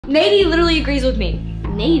Nady literally agrees with me.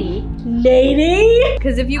 Nady? Nady?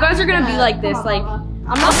 Because if you guys are gonna be like this, like, I'm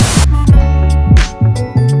not.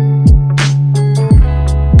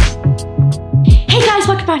 Hey guys,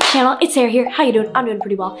 welcome back to the channel. It's Sarah here. How you doing? I'm doing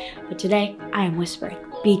pretty well. But today, I am whispering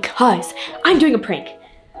because I'm doing a prank.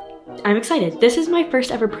 I'm excited. This is my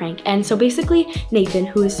first ever prank. And so basically, Nathan,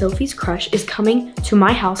 who is Sophie's crush, is coming to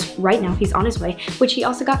my house right now. He's on his way, which he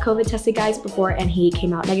also got COVID tested, guys, before, and he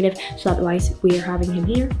came out negative. So otherwise, we are having him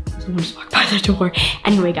here. Someone just walked by the door.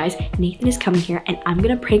 Anyway, guys, Nathan is coming here, and I'm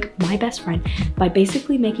gonna prank my best friend by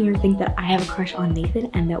basically making her think that I have a crush on Nathan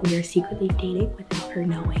and that we are secretly dating without her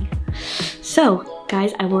knowing. So,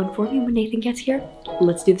 guys, I will inform you when Nathan gets here.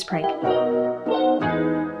 Let's do this prank.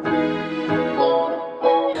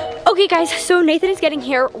 Okay guys, so Nathan is getting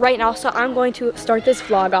here right now, so I'm going to start this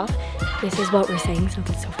vlog off. This is what we're saying so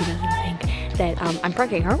that Sophie doesn't think that I'm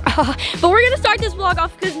pranking her. But we're gonna start this vlog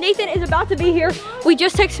off because Nathan is about to be here. We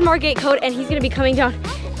just texted him our gate code and he's gonna be coming down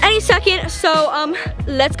any second. So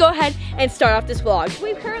let's go ahead and start off this vlog.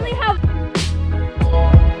 We currently have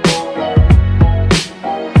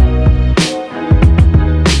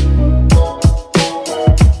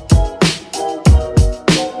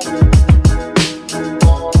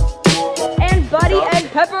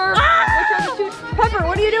Pepper! Ah! Which are the two? Pepper,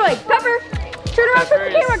 what are you doing? Pepper! Turn around for the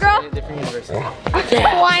camera, girl! In a different university.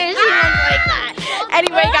 Why is he like that?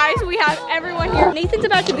 Anyway, guys, we have everyone here. Nathan's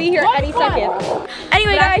about to be here any second.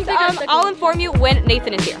 Anyway, guys, I'll inform you when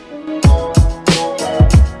Nathan is here.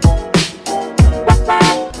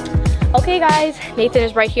 Okay, guys, Nathan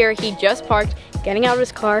is right here. He just parked, getting out of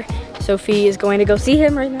his car. Sophie is going to go see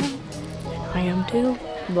him right now. I am too,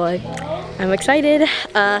 but I'm excited.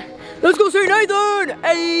 Let's go see Nathan!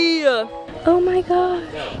 Hey! Oh my god.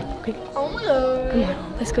 Okay. Oh my god. Come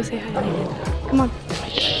on, let's go say hi to Nathan. Come on.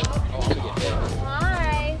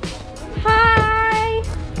 Hi. Hi.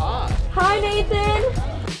 Hi, Nathan.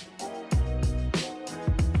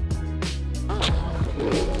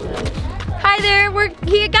 Hi there. We're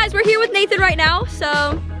here, guys. We're here with Nathan right now.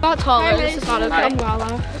 So not taller. This is not okay. I'm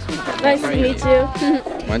Lala. Nice to meet you.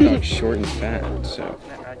 My dog's short and fat, so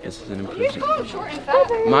I guess it's an improvement. Short and fat.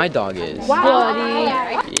 My dog is. Wow.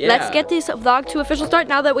 Yeah. Let's get this vlog to official start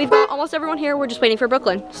now that we've got almost everyone here. We're just waiting for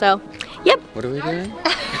Brooklyn. So, yep. What are we doing?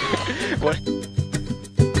 What?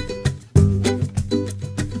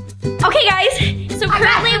 Okay, guys. So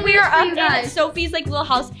currently we are up at Sophie's like little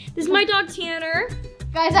house. This is my dog Tanner.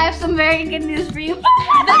 Guys, I have some very good news for you.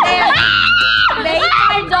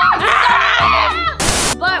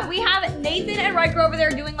 But we have Nathan and Ryker over there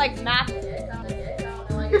doing like math.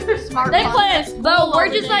 Smart. They play us, but we're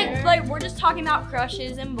just like we're just talking about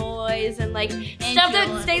crushes and boys and like stuff that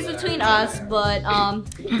stays between us. But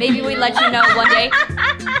maybe we let you know one day. And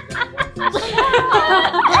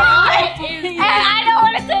I know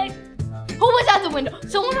what to say. Who was at the window?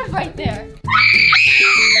 Someone was right there.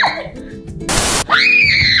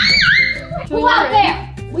 Who out there?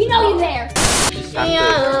 We know you there.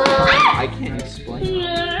 I can't explain.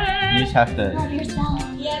 You just have to. Love yourself.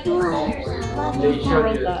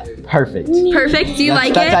 Perfect. Perfect. Do you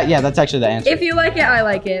like it? Yeah, that's actually the answer. If you like it, I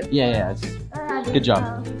like it. Yeah, it's good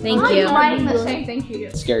job. Thank you. I'm writing the same thing to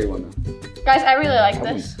you. Scary one though. Guys, I really like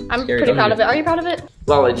this. I'm Scary. pretty proud of it. Are you proud of it?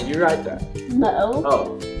 Lala, did you write that? No.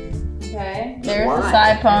 Oh. Okay. There's the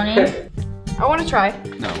side pony. I want to try.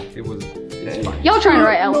 No, it was. It's fine. Y'all trying to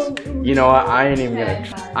write else. You know what? I ain't even gonna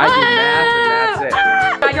try. I do math and that's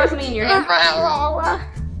it. I draw something in your hand.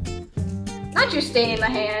 Not you stay in the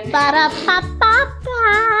hand.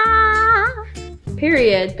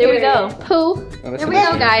 Period. There we go. Poo. There we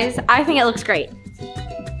go, guys. I think it looks great.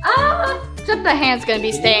 Except the hand's gonna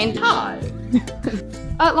be stained. Hi.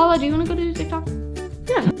 Lala, do you want to go to TikTok?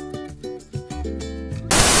 Yeah.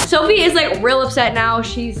 Sophie is like real upset now.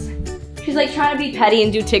 She's like trying to be petty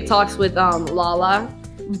and do TikToks with Lala,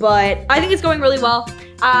 but I think it's going really well.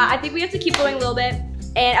 I think we have to keep going a little bit,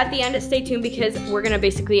 and at the end, stay tuned because we're gonna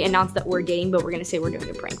basically announce that we're dating, but we're gonna say we're doing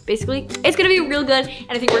a prank. Basically, it's gonna be real good,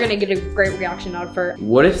 and I think we're gonna get a great reaction out of her.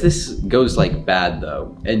 What if this goes like bad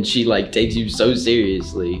though, and she like takes you so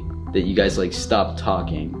seriously that you guys like stop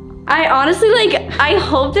talking? I honestly I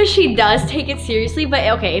hope that she does take it seriously, but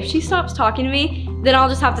okay, if she stops talking to me, then I'll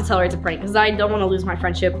just have to tell her it's a prank because I don't want to lose my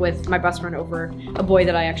friendship with my best friend over a boy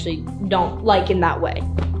that I actually don't like in that way.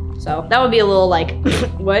 So that would be a little like,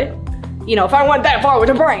 what? You know, if I went that far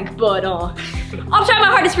with a prank, but I'll try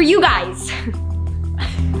my hardest for you guys.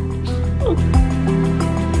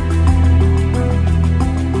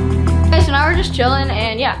 Okay, so now we're just chilling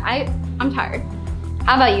and yeah, I'm tired.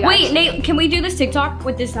 How about you guys? Wait, Nate, can we do this TikTok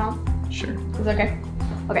with this sound? Sure. Is that okay?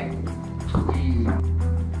 Okay.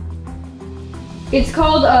 It's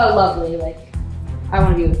called Lovely, like, I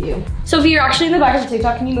want to be with you. Sophie, you're actually in the back of the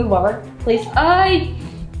TikTok. Can you move over, please?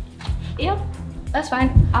 Yep, that's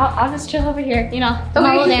fine. I'll just chill over here, you know. Okay,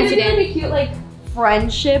 My little it's dancey gonna dance. be a cute, like,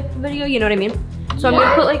 friendship video, you know what I mean? So I'm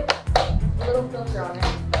gonna put, like, a little filter on it.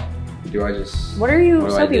 Do I just? What are you, What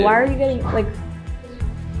do I Sophie, do? why are you getting, like...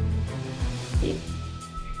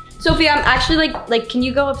 Sophie, I'm actually, like, can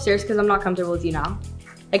you go upstairs? Because I'm not comfortable with you now.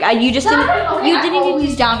 Like, you just didn't... You didn't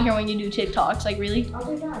always down here when you do TikToks, like, really?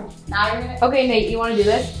 Okay, guys. Now you're gonna... Okay, Nate, you want to do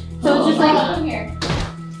this? So it's just like... Come here.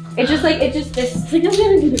 It's just like, it's just this.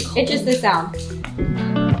 It's just this sound.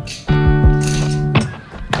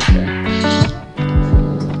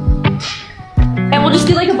 And we'll just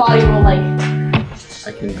do like a body roll, like.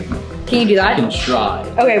 I can Can you do that? try.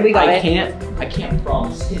 Okay, we got it. I can't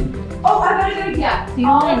promise him. Oh, I got a good idea. You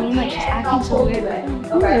know what I mean? Like, she's acting so weird.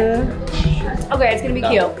 Okay. Okay, it's gonna be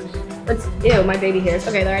cute. Let's. Ew, my baby hairs.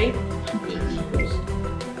 Okay, they're ready.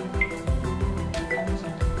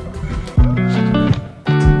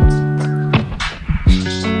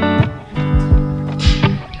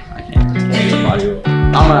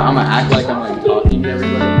 I'm gonna act like I'm like talking to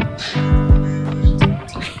everybody.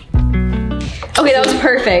 Okay, that was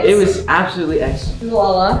perfect. It was absolutely excellent.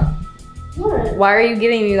 Lala. What? Why are you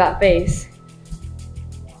giving me that face?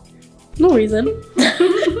 No reason.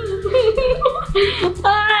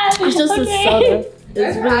 It's just a soda.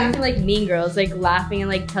 It's really acting like mean girls, like laughing and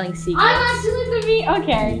like telling secrets. I'm actually the me.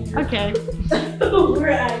 Okay. We're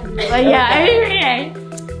acting. Yeah, okay.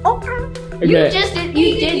 Okay.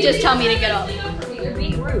 You did just tell me to get up. You're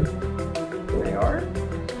being rude. They are?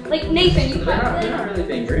 Like Nathan, you They're have not really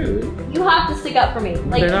being rude. you have to stick up for me.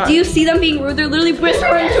 Like, They're not. do you see them being rude? They're literally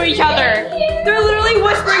whispering to each other. They're literally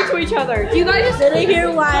whispering to each other. Do you guys just sit here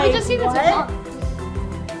like? We just see the TikTok.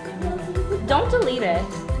 Don't delete it.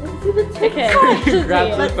 Let's see the ticket.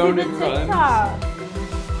 Grabs the phone and runs.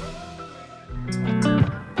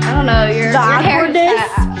 I don't know. Your hair.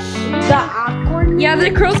 The awkwardness. Yeah,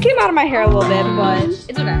 the curls came out of my hair a little bit, but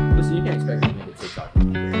it's okay. Listen, you can't expect me to make a TikTok.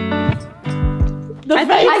 I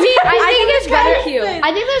think it's better. cute.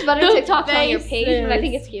 I think there's better The TikToks on your page, but I faces.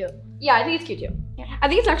 think it's cute. Yeah, I think it's cute too. I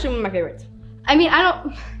think it's actually one of my favorites. I mean, I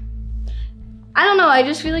don't know. I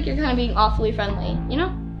just feel like you're kind of being awfully friendly, you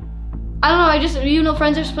know? I don't know.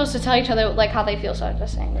 Friends are supposed to tell each other like how they feel. So I'm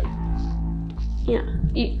just saying, like, Yeah.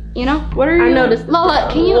 you know? What are you? I noticed. Lala,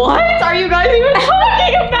 can you? What are you guys even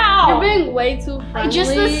talking about? You're being way too friendly.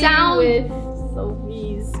 Just the sound. with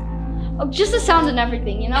Sophie's. Just the sound and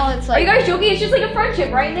everything, you know? It's Are like. you guys joking? It's just like a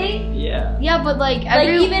friendship, right, Nate? Yeah. Yeah, but like,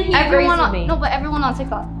 even he agrees everyone with on me. no, but everyone on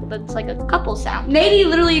TikTok, that's like a couple sound. Nate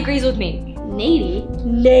literally agrees with me. Nady.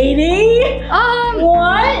 Nady?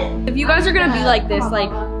 What? If you guys are gonna be like this,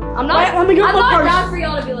 like, I'm not. Wait, let me go I'm look not first. down for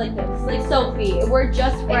y'all to be like this. Like Sophie, we're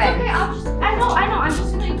just friends. It's okay. I know. I'm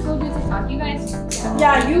just gonna go do TikTok. You guys.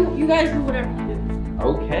 Yeah, you guys do whatever you do.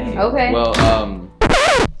 Okay. Okay. Well,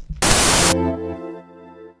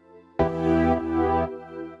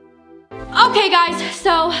 Okay, guys.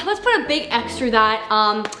 So let's put a big X through that.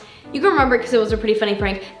 You can remember because it was a pretty funny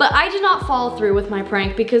prank, but I did not follow through with my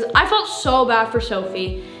prank because I felt so bad for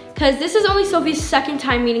Sophie. Because this is only Sophie's second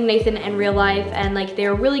time meeting Nathan in real life, and like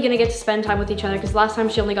they're really gonna get to spend time with each other because last time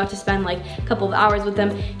she only got to spend like a couple of hours with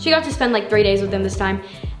them. She got to spend like 3 days with them this time.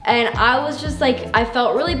 And I was just like, I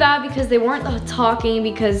felt really bad because they weren't talking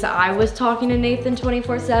because I was talking to Nathan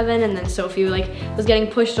 24/7 and then Sophie like was getting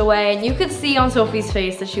pushed away. And you could see on Sophie's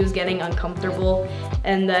face that she was getting uncomfortable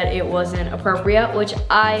and that it wasn't appropriate, which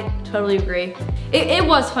I totally agree. It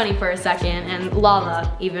was funny for a second and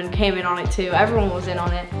Lala even came in on it too. Everyone was in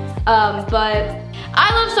on it. But I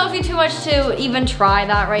love Sophie too much to even try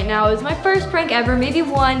that right now. It was my first prank ever. Maybe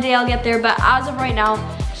one day I'll get there, but as of right now,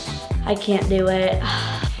 I can't do it.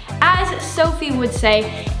 As Sophie would say,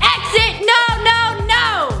 exit, no, no,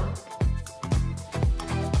 no!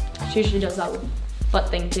 She usually does that butt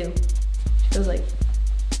thing too. She goes like.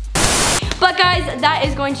 But guys, that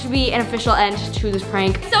is going to be an official end to this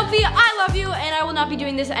prank. Sophie, I love you and I will not be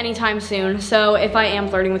doing this anytime soon. So if I am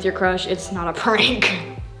flirting with your crush, it's not a prank.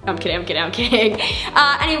 I'm kidding.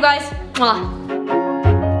 Anyway guys, mwah.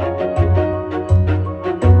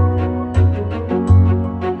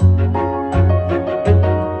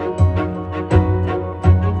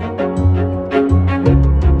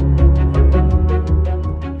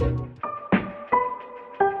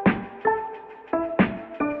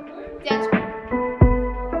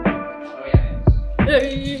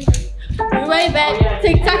 Way back.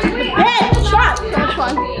 TikTok is the best. Shot. That's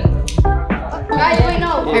fun. Guys, wait,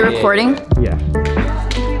 no. Are you recording? Yeah.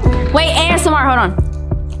 Wait, ASMR, hold on.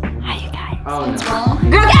 Oh no.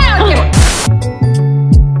 Girl, get out of here!